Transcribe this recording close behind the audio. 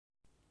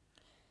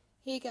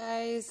Hey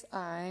guys,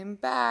 I'm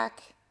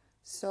back.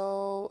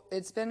 So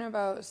it's been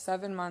about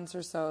 7 months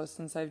or so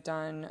since I've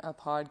done a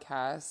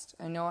podcast.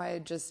 I know I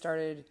had just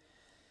started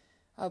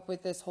up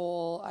with this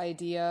whole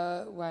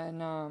idea when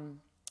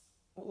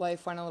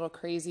life went a little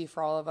crazy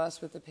for all of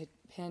us with the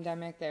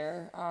pandemic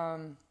there.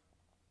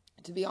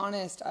 To be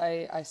honest,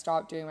 I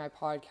stopped doing my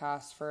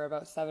podcast for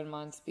about 7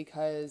 months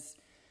because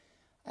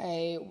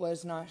I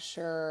was not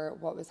sure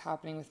what was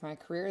happening with my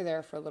career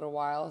there for a little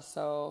while.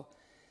 So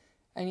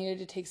I needed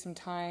to take some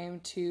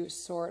time to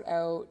sort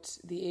out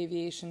the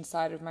aviation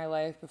side of my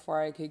life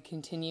before I could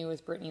continue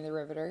with Brittany the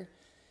Riveter.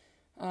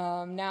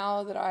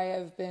 Now that I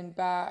have been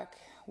back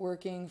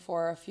working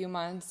for a few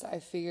months, I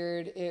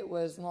figured it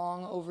was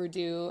long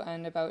overdue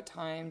and about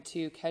time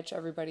to catch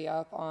everybody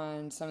up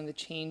on some of the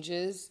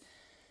changes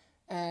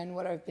and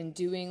what I've been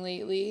doing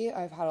lately.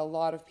 I've had a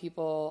lot of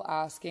people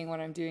asking what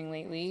I'm doing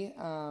lately.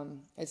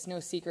 It's no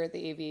secret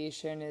the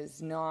aviation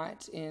is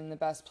not in the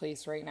best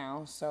place right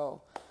now,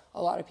 so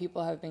a lot of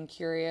people have been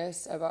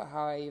curious about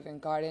how I even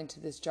got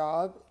into this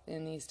job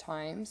in these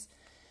times.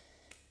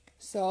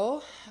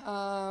 So,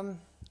 I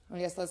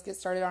guess let's get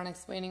started on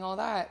explaining all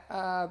that.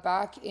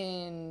 Back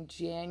in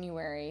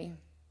January,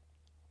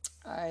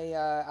 I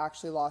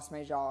actually lost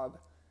my job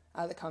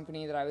at the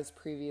company that I was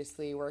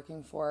previously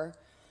working for.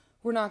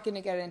 We're not going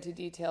to get into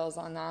details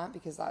on that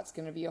because that's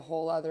going to be a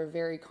whole other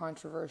very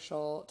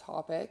controversial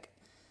topic.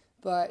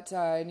 But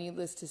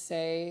needless to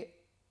say,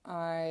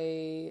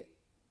 I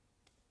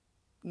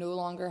no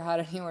longer had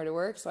anywhere to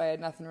work, so I had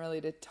nothing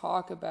really to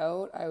talk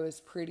about. I was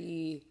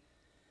pretty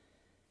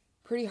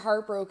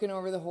heartbroken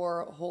over the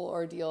whole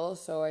ordeal,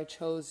 so I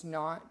chose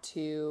not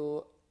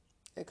to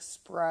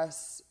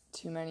express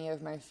too many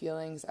of my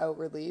feelings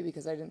outwardly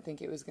because I didn't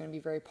think it was going to be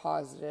very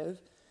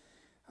positive.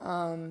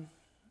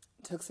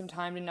 Took some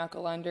time to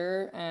knuckle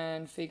under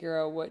and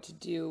figure out what to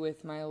do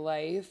with my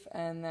life,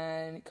 and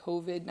then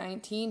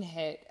COVID-19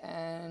 hit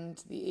and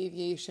the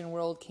aviation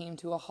world came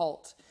to a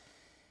halt.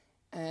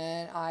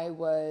 And I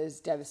was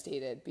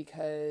devastated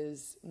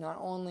because not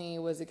only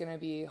was it going to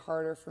be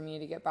harder for me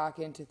to get back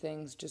into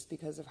things just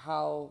because of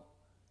how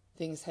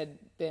things had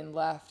been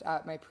left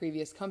at my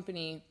previous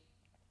company,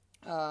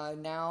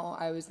 now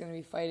I was going to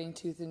be fighting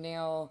tooth and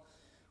nail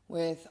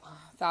with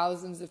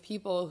thousands of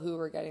people who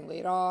were getting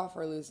laid off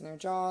or losing their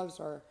jobs,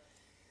 or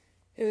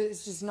it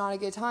was just not a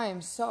good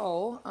time.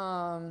 So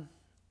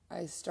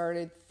I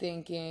started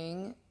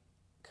thinking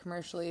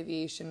commercial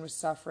aviation was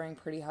suffering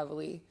pretty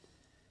heavily.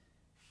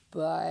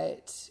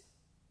 But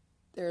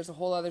there's a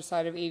whole other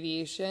side of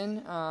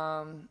aviation.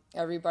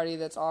 Everybody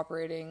that's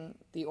operating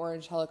the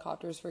Orange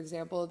helicopters, for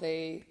example,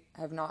 they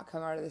have not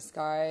come out of the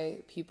sky.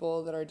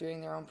 People that are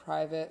doing their own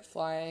private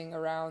flying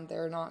around,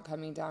 they're not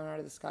coming down out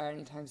of the sky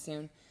anytime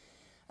soon.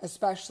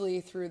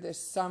 Especially through this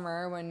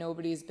summer when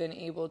nobody's been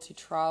able to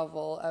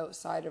travel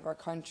outside of our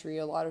country.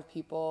 A lot of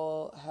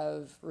people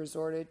have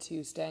resorted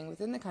to staying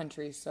within the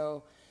country.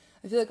 So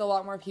I feel like a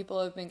lot more people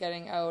have been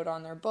getting out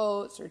on their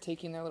boats or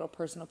taking their little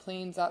personal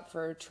planes up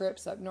for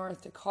trips up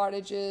north to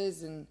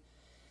cottages and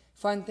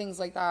fun things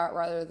like that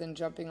rather than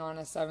jumping on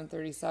a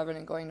 737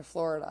 and going to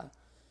Florida.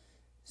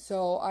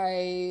 So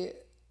I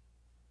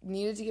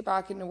needed to get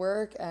back into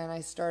work and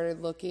I started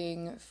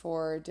looking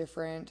for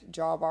different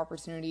job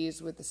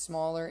opportunities with the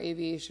smaller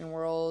aviation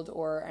world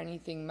or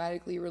anything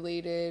medically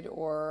related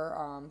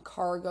or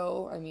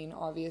cargo. I mean,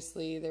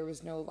 obviously there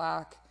was no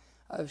lack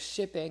of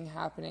shipping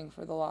happening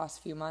for the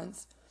last few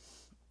months.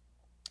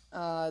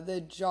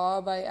 The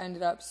job I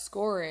ended up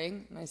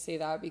scoring, and I say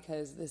that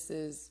because this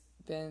has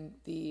been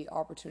the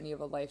opportunity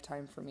of a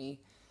lifetime for me.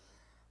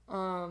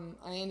 I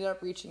ended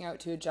up reaching out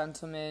to a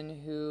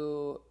gentleman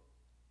who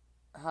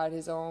had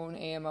his own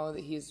AMO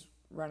that he's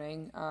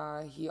running.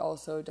 He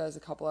also does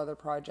a couple other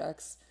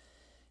projects.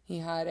 He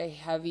had a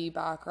heavy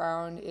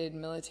background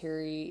in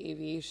military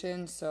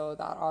aviation, so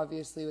that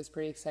obviously was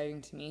pretty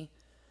exciting to me.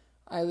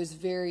 I was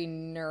very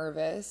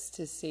nervous,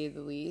 to say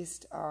the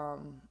least. I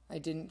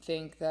didn't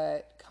think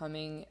that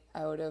coming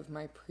out of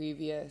my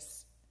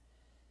previous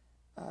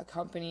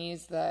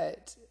companies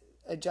that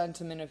a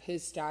gentleman of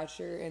his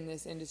stature in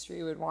this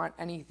industry would want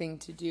anything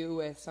to do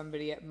with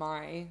somebody at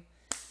my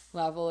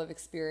level of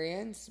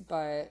experience,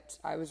 but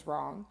I was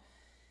wrong.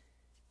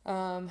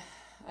 I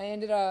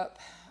ended up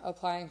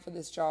applying for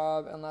this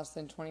job, and less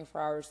than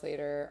 24 hours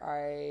later,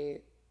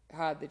 I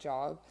had the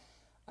job.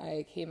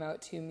 I came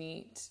out to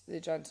meet the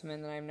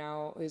gentleman that I'm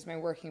now, who's my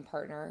working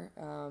partner,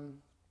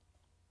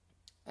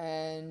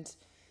 and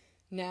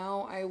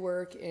now I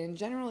work in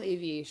general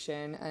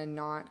aviation and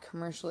not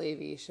commercial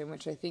aviation,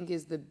 which I think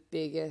is the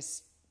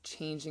biggest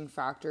changing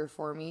factor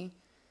for me.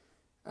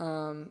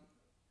 I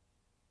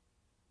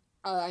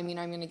mean,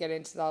 I'm going to get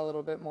into that a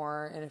little bit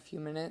more in a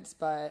few minutes,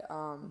 but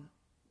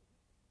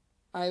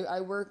I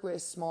work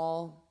with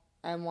small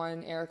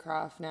M1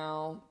 aircraft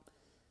now.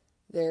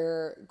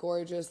 They're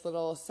gorgeous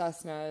little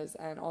Cessnas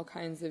and all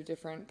kinds of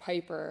different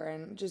Piper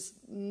and just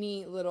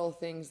neat little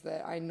things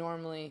that I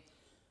normally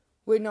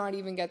would not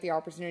even get the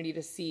opportunity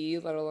to see,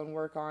 let alone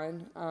work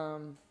on.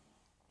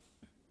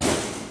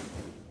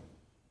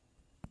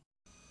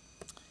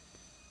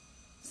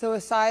 So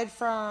aside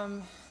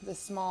from the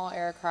small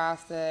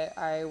aircraft that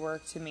I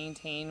work to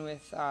maintain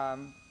with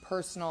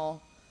personal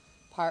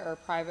or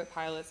private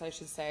pilots, I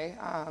should say,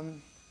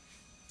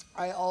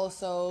 I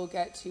also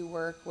get to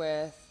work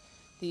with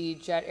the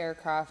Jet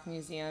Aircraft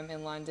Museum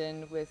in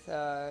London with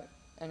an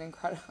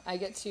incredible. I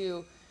get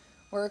to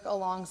work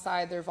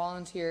alongside their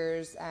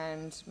volunteers,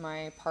 and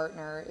my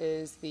partner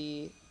is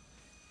the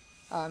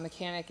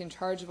mechanic in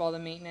charge of all the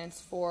maintenance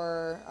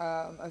for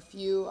a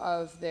few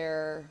of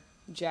their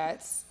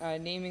jets,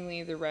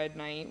 namely the Red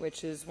Knight,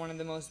 which is one of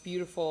the most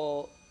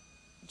beautiful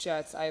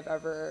jets I've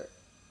ever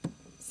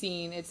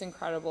seen. It's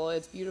incredible.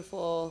 It's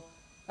beautiful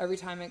every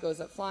time it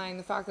goes up flying.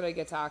 The fact that I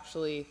get to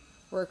actually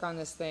work on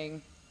this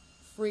thing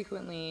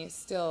frequently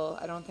still,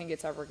 I don't think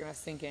it's ever going to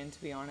sink in,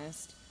 to be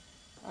honest.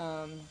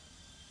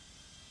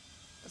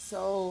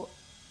 So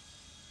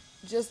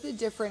just the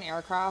different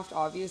aircraft,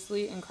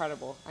 obviously,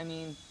 incredible. I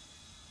mean,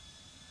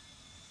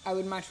 I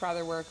would much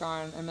rather work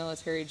on a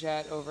military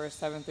jet over a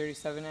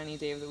 737 any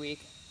day of the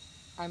week.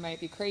 I might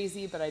be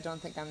crazy, but I don't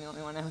think I'm the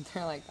only one out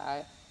there like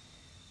that.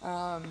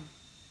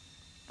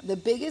 The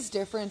biggest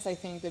difference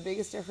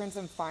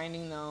I'm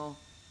finding, though,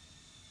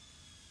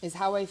 is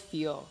how I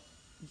feel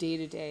day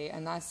to day.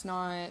 And that's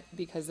not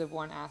because of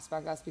one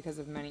aspect, that's because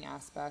of many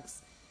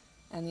aspects.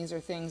 And these are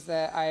things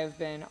that I have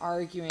been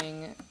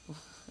arguing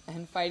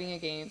and fighting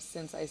against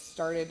since I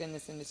started in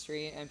this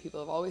industry, and people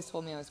have always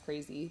told me I was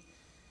crazy.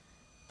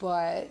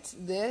 But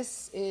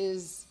this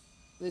is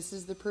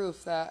the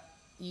proof that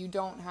you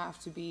don't have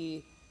to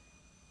be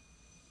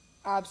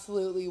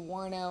absolutely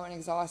worn out and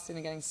exhausted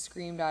and getting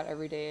screamed at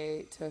every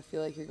day to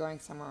feel like you're going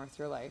somewhere with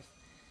your life.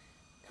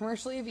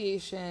 Commercial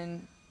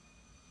aviation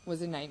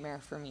was a nightmare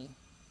for me.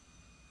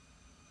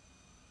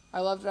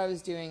 I loved what I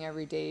was doing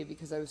every day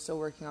because I was still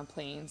working on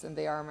planes, and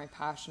they are my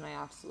passion. I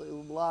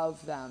absolutely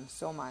love them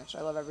so much.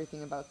 I love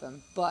everything about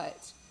them.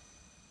 But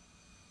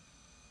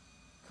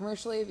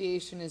commercial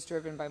aviation is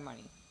driven by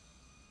money.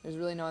 There's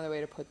really no other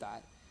way to put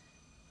that.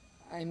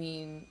 I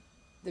mean,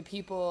 the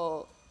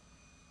people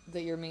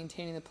that you're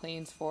maintaining the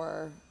planes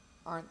for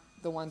aren't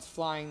the ones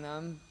flying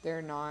them.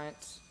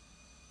 It's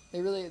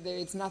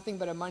nothing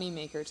but a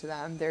moneymaker to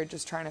them. They're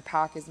just trying to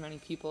pack as many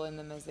people in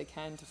them as they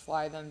can to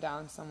fly them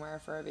down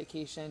somewhere for a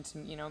vacation to,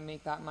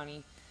 make that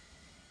money.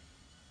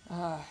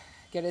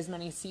 Get as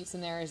many seats in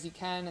there as you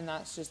can, and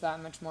that's just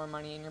that much more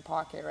money in your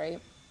pocket,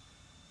 right?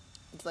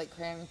 It's like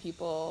cramming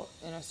people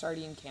in a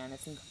sardine can.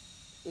 It's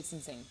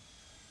insane.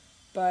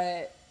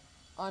 But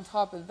on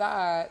top of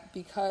that,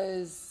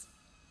 because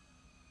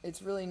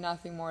it's really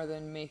nothing more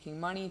than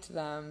making money to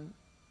them,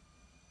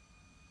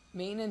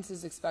 maintenance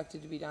is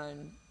expected to be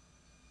done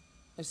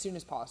as soon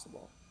as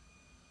possible,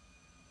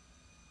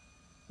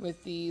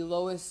 with the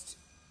lowest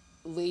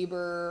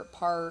labor,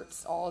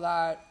 parts, all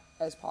that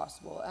as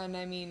possible. And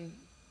I mean,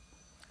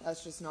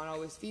 that's just not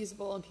always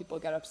feasible, and people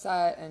get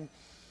upset. And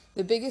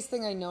the biggest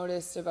thing I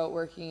noticed about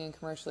working in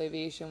commercial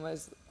aviation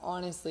was,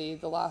 honestly,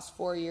 the last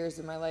 4 years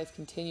of my life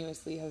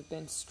continuously have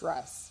been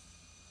stress.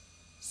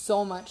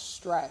 So much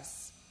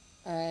stress.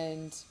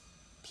 And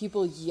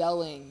people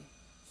yelling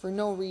for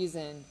no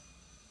reason.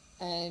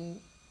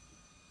 And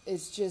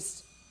it's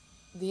just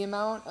the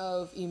amount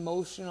of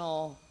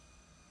emotional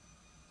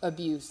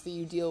abuse that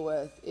you deal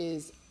with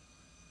is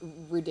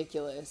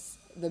ridiculous.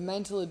 The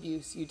mental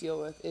abuse you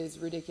deal with is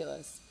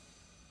ridiculous.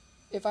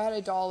 If I had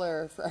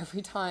 $1 for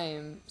every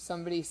time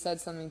somebody said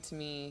something to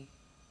me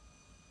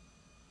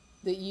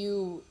that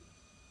you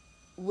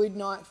would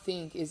not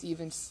think is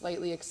even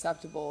slightly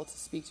acceptable to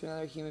speak to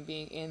another human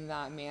being in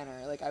that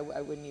manner, like I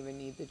wouldn't even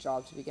need the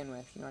job to begin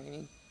with, you know what I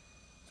mean?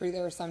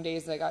 There were some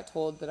days that I got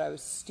told that I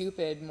was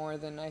stupid more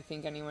than I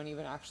think anyone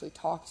even actually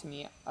talked to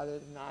me other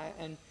than that.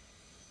 And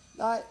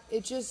that,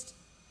 it's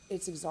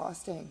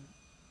exhausting.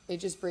 It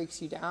just breaks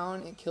you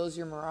down. It kills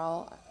your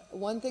morale.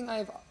 One thing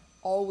I've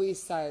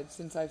always said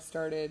since I've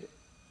started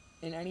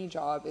in any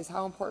job is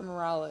how important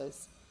morale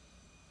is.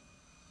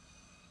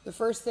 The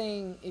first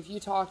thing, if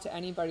you talk to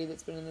anybody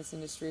that's been in this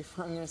industry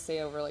for, I'm going to say,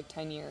 over like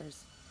 10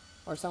 years,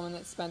 or someone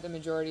that's spent the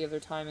majority of their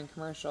time in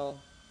commercial,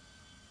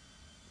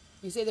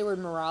 you say the word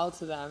morale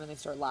to them and they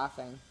start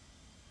laughing.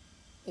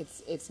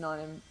 It's not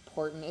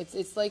important.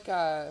 It's like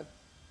a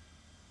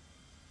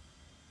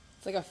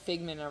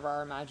figment of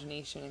our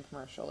imagination in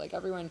commercial. Like,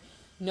 everyone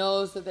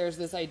knows that there's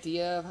this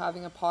idea of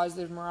having a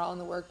positive morale in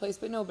the workplace,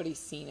 but nobody's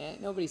seen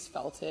it. Nobody's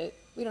felt it.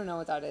 We don't know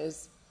what that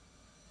is.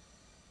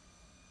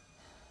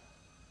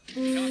 Talk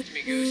to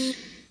me, Goose.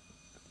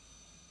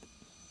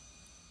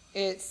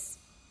 It's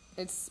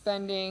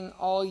spending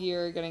all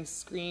year getting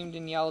screamed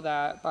and yelled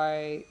at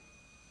by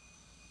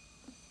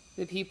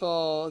the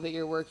people that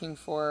you're working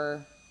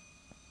for,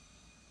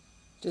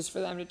 just for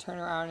them to turn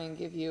around and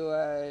give you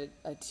a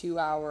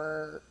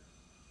 2-hour,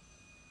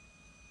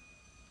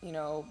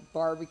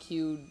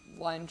 barbecued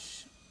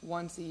lunch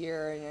once a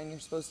year, and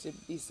you're supposed to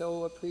be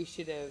so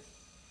appreciative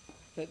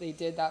that they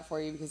did that for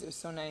you because it was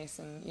so nice,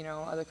 and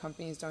other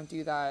companies don't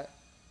do that.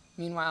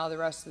 Meanwhile, the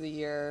rest of the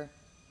year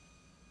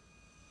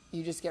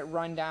You just get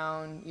run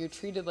down. You're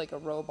treated like a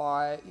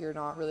robot. You're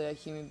not really a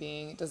human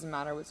being. It doesn't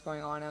matter what's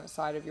going on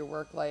outside of your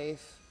work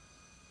life,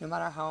 no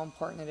matter how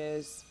important it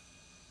is.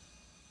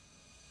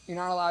 You're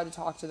not allowed to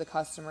talk to the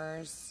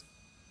customers.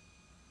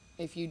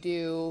 If you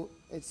do,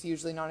 it's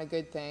usually not a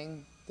good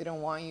thing. They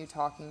don't want you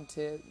talking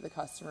to the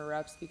customer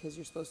reps because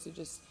you're supposed to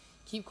just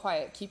keep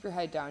quiet, keep your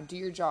head down, do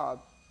your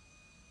job.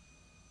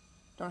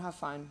 Don't have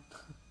fun.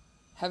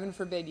 Heaven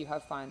forbid you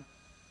have fun.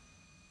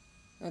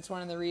 That's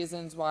one of the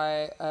reasons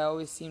why I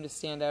always seem to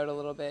stand out a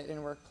little bit in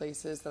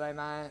workplaces that I'm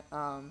at.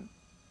 I'm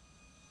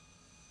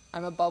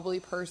a bubbly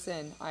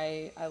person.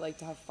 I like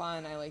to have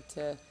fun. I like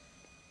to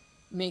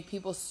make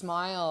people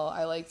smile.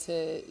 I like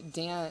to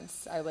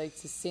dance. I like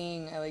to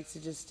sing. I like to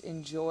just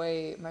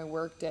enjoy my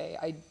work day.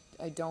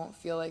 I don't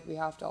feel like we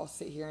have to all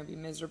sit here and be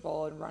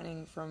miserable and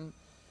running from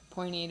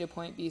point A to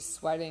point B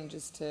sweating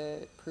just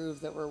to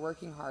prove that we're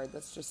working hard.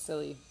 That's just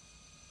silly.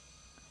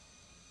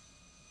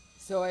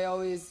 So I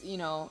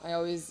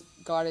always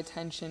got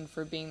attention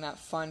for being that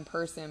fun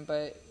person,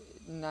 but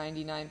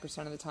 99%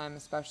 of the time,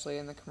 especially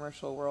in the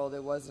commercial world,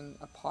 it wasn't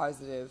a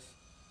positive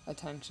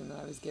attention that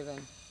I was given.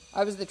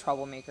 I was the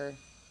troublemaker.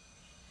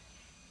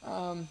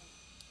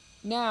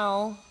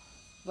 Now,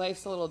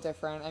 life's a little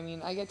different. I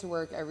mean, I get to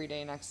work every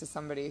day next to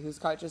somebody who's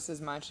got just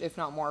as much, if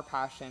not more,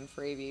 passion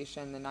for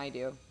aviation than I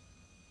do.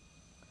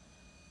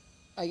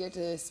 I get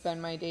to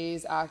spend my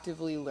days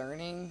actively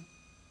learning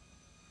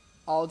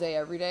all day,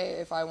 every day.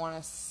 If I want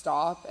to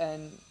stop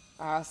and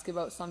ask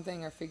about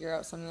something or figure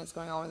out something that's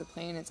going on with the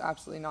plane, it's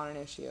absolutely not an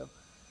issue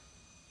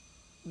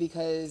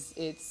because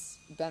it's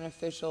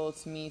beneficial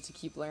to me to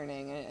keep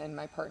learning, and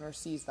my partner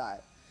sees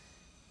that.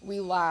 We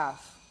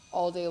laugh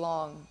all day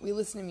long. We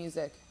listen to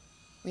music.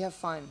 We have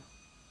fun.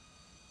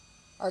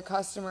 Our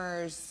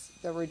customers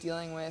that we're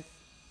dealing with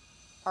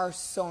are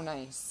so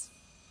nice.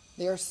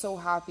 They are so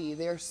happy.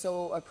 They are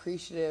so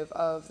appreciative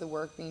of the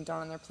work being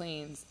done on their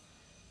planes.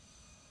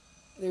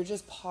 They're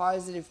just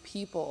positive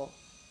people.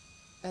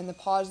 And the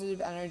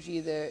positive energy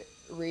that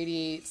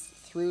radiates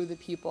through the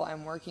people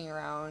I'm working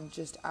around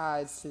just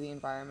adds to the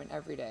environment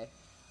every day.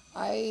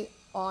 I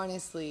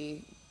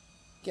honestly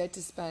get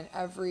to spend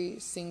every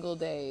single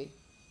day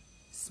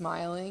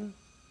smiling,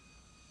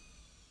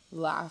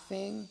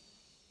 laughing,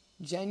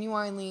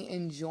 genuinely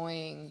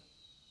enjoying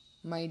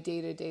my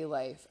day-to-day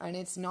life. And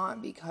it's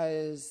not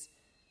because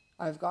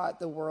I've got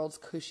the world's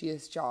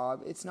cushiest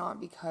job. It's not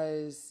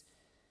because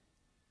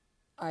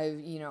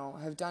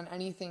have done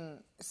anything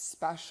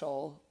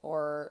special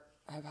or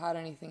have had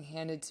anything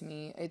handed to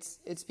me.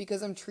 It's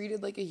because I'm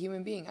treated like a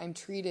human being. I'm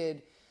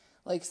treated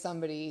like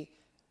somebody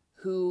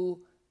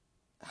who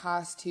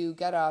has to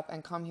get up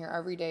and come here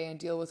every day and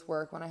deal with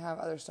work when I have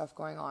other stuff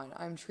going on.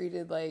 I'm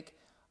treated like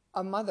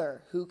a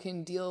mother who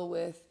can deal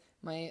with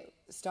my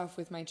stuff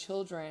with my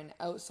children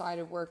outside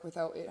of work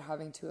without it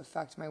having to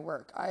affect my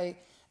work. I,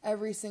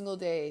 every single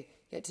day,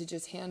 get to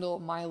just handle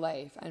my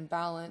life and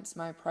balance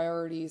my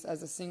priorities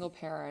as a single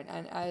parent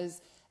and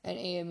as an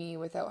AME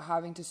without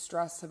having to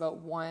stress about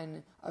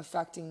one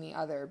affecting the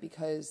other,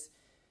 because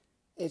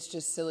it's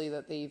just silly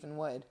that they even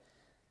would.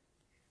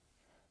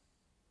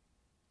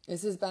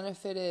 This has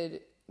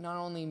benefited not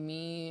only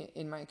me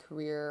in my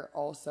career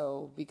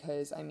also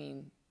because,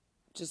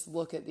 just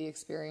look at the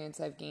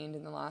experience I've gained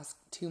in the last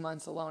 2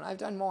 months alone. I've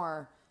done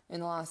more in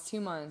the last 2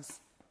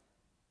 months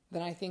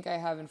than I think I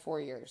have in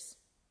 4 years.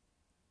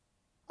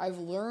 I've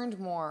learned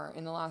more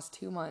in the last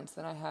 2 months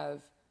than I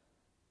have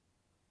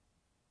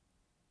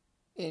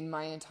in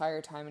my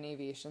entire time in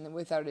aviation,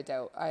 without a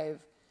doubt.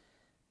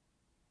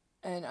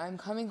 And I'm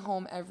coming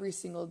home every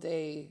single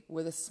day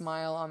with a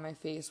smile on my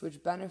face,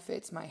 which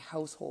benefits my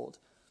household.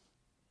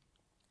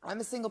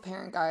 I'm a single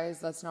parent, guys.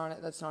 That's not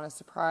a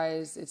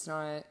surprise. It's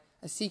not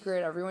a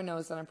secret. Everyone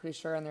knows that, I'm pretty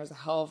sure, and there's a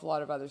hell of a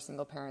lot of other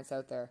single parents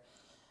out there.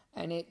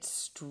 And it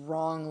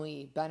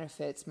strongly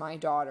benefits my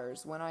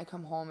daughters when I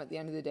come home at the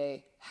end of the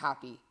day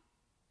happy.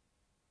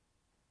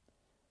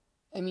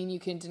 You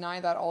can deny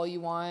that all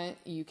you want.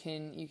 You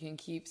can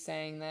keep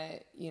saying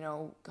that,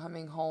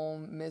 coming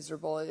home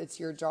miserable, it's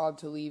your job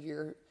to leave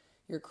your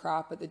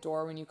crap at the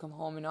door when you come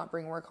home and not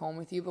bring work home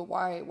with you. But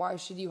why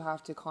should you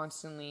have to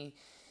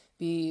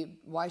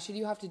why should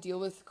you have to deal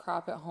with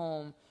crap at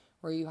home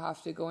where you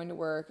have to go into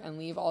work and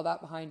leave all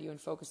that behind you and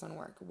focus on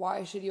work?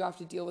 Why should you have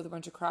to deal with a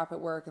bunch of crap at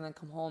work and then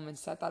come home and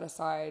set that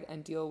aside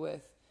and deal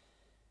with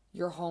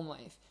your home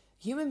life?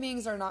 Human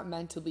beings are not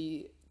meant to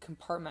be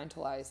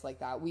compartmentalized like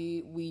that.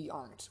 We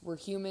aren't. We're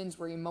humans.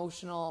 We're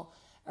emotional.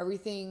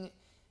 Everything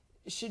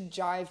should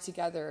jive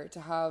together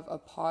to have a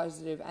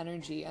positive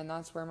energy, and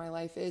that's where my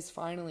life is.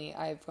 Finally,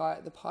 I've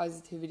got the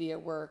positivity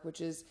at work,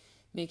 which is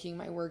making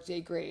my work day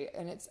great,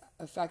 and it's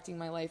affecting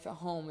my life at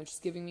home, which is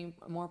giving me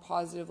a more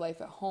positive life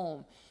at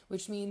home,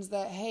 which means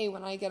that, hey,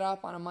 when I get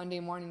up on a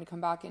Monday morning to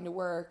come back into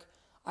work,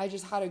 I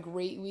just had a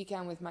great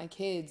weekend with my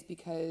kids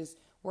because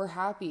we're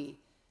happy,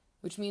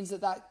 which means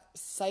that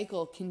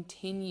cycle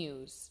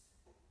continues.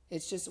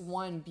 It's just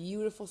one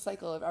beautiful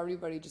cycle of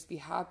everybody just be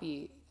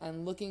happy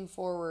and looking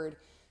forward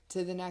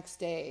to the next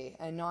day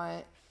and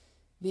not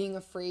being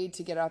afraid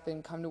to get up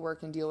and come to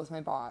work and deal with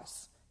my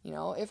boss. You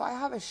know, if I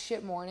have a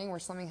shit morning where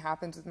something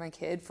happens with my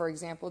kid, for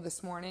example,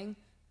 this morning,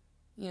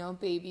 you know,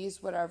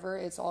 babies, whatever,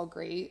 it's all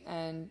great.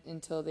 And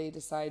until they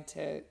decide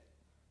to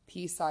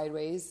pee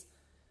sideways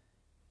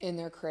in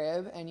their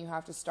crib and you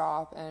have to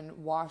stop and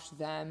wash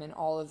them and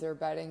all of their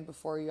bedding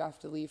before you have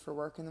to leave for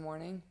work in the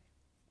morning.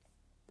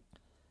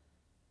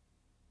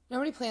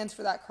 Nobody plans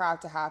for that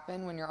crap to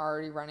happen when you're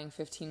already running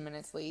 15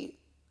 minutes late.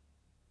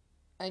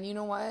 And you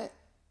know what?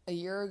 A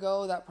year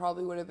ago, that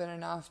probably would have been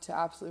enough to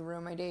absolutely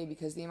ruin my day,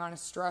 because the amount of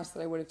stress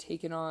that I would have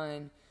taken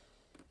on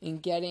in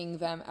getting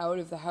them out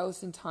of the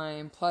house in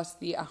time, plus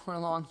the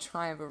hour-long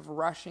drive of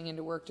rushing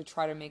into work to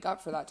try to make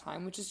up for that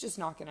time, which is just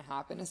not going to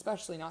happen,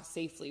 especially not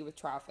safely with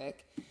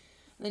traffic. And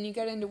then you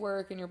get into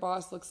work and your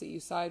boss looks at you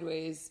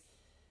sideways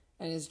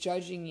and is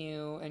judging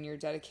you and your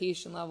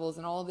dedication levels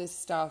and all this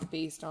stuff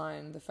based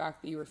on the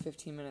fact that you were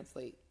 15 minutes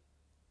late.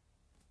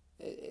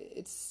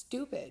 It's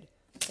stupid.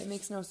 It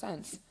makes no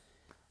sense.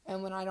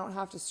 And when I don't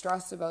have to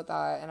stress about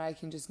that and I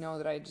can just know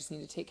that I just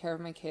need to take care of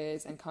my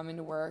kids and come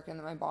into work and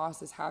that my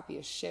boss is happy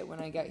as shit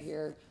when I get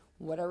here,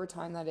 whatever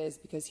time that is,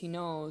 because he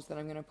knows that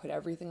I'm going to put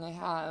everything I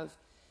have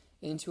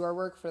into our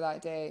work for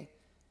that day,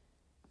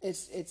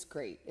 it's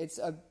great. It's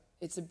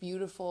a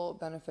beautiful,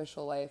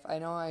 beneficial life. I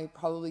know I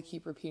probably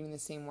keep repeating the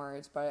same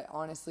words, but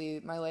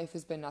honestly, my life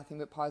has been nothing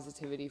but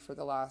positivity for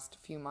the last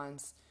few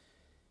months.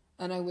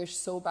 And I wish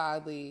so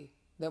badly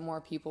that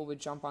more people would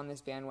jump on this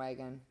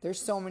bandwagon. There's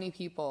so many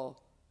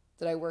people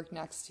that I worked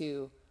next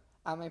to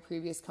at my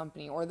previous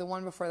company, or the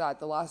one before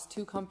that, the last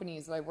two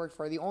companies that I've worked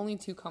for, the only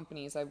two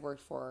companies I've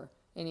worked for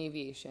in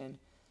aviation.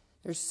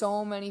 There's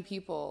so many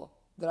people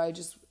that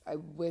I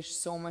wish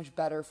so much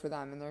better for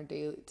them in their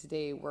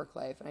day-to-day work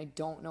life, and I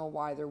don't know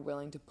why they're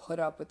willing to put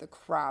up with the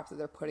crap that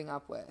they're putting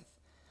up with.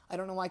 I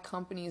don't know why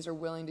companies are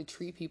willing to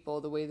treat people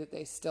the way that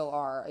they still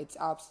are. It's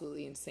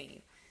absolutely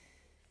insane.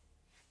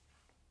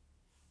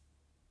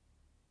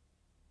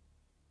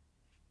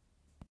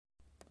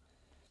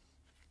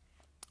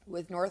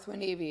 With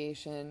Northwind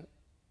Aviation,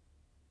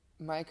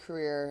 my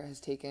career has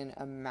taken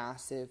a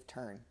massive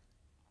turn.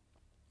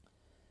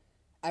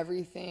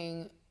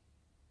 Everything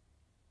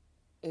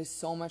is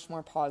so much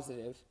more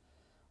positive.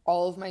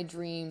 All of my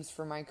dreams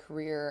for my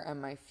career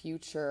and my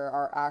future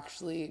are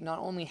actually not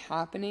only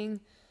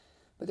happening,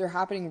 but they're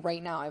happening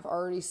right now. I've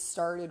already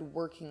started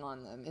working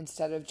on them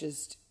instead of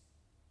just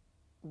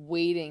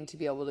waiting to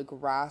be able to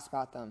grasp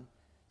at them.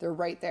 They're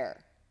right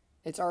there.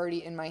 It's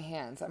already in my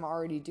hands. I'm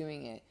already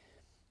doing it.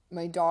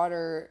 My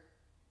daughter,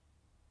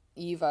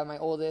 Eva, my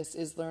oldest,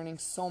 is learning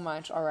so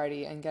much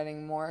already and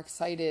getting more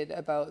excited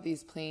about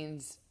these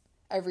planes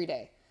every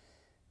day.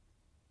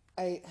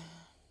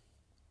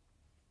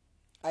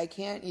 I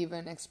can't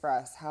even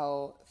express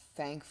how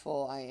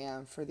thankful I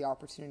am for the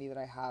opportunity that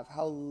I have,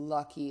 how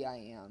lucky I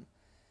am.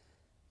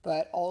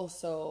 But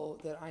also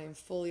that I am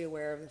fully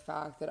aware of the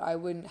fact that I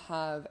wouldn't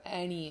have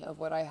any of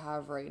what I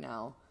have right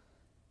now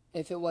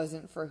if it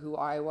wasn't for who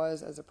I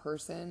was as a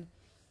person.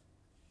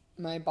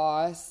 My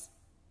boss,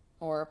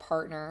 or a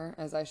partner,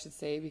 as I should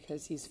say,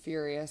 because he's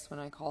furious when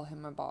I call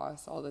him my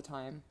boss all the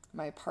time.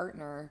 My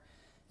partner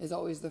is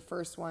always the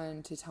first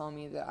one to tell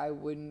me that I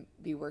wouldn't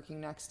be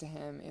working next to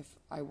him if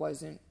I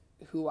wasn't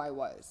who I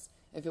was,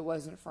 if it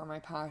wasn't for my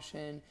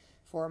passion,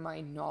 for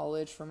my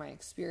knowledge, for my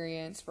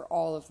experience, for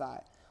all of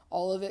that.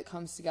 All of it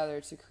comes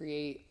together to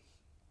create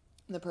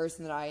the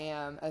person that I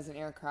am as an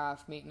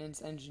aircraft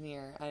maintenance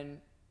engineer, and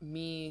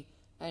me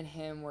and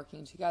him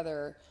working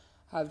together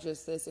have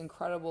just this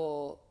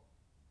incredible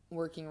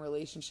working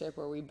relationship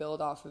where we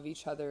build off of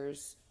each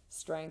other's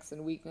strengths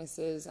and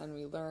weaknesses, and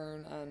we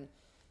learn, and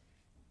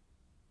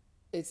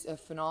it's a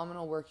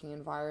phenomenal working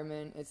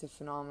environment. It's a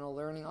phenomenal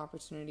learning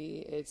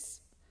opportunity.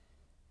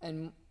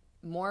 And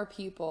more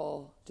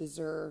people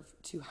deserve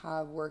to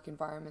have work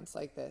environments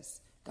like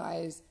this.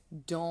 Guys,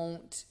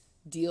 don't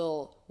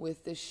deal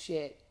with the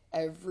shit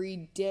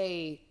every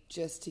day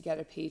just to get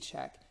a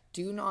paycheck.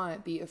 Do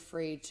not be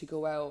afraid to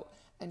go out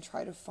and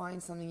try to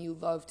find something you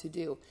love to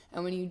do.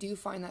 And when you do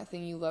find that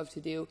thing you love to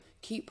do,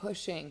 keep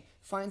pushing.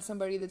 Find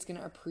somebody that's going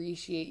to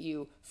appreciate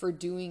you for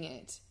doing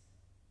it.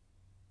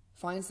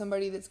 Find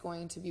somebody that's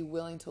going to be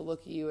willing to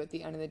look at you at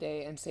the end of the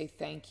day and say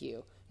thank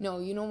you. No,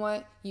 you know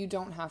what? You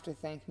don't have to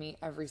thank me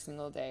every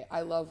single day.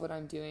 I love what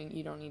I'm doing.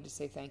 You don't need to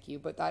say thank you.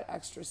 But that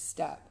extra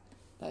step,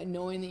 that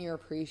knowing that you're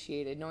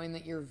appreciated, knowing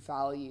that you're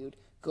valued,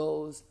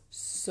 goes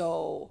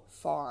so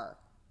far.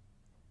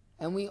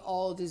 And we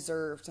all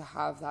deserve to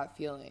have that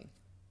feeling.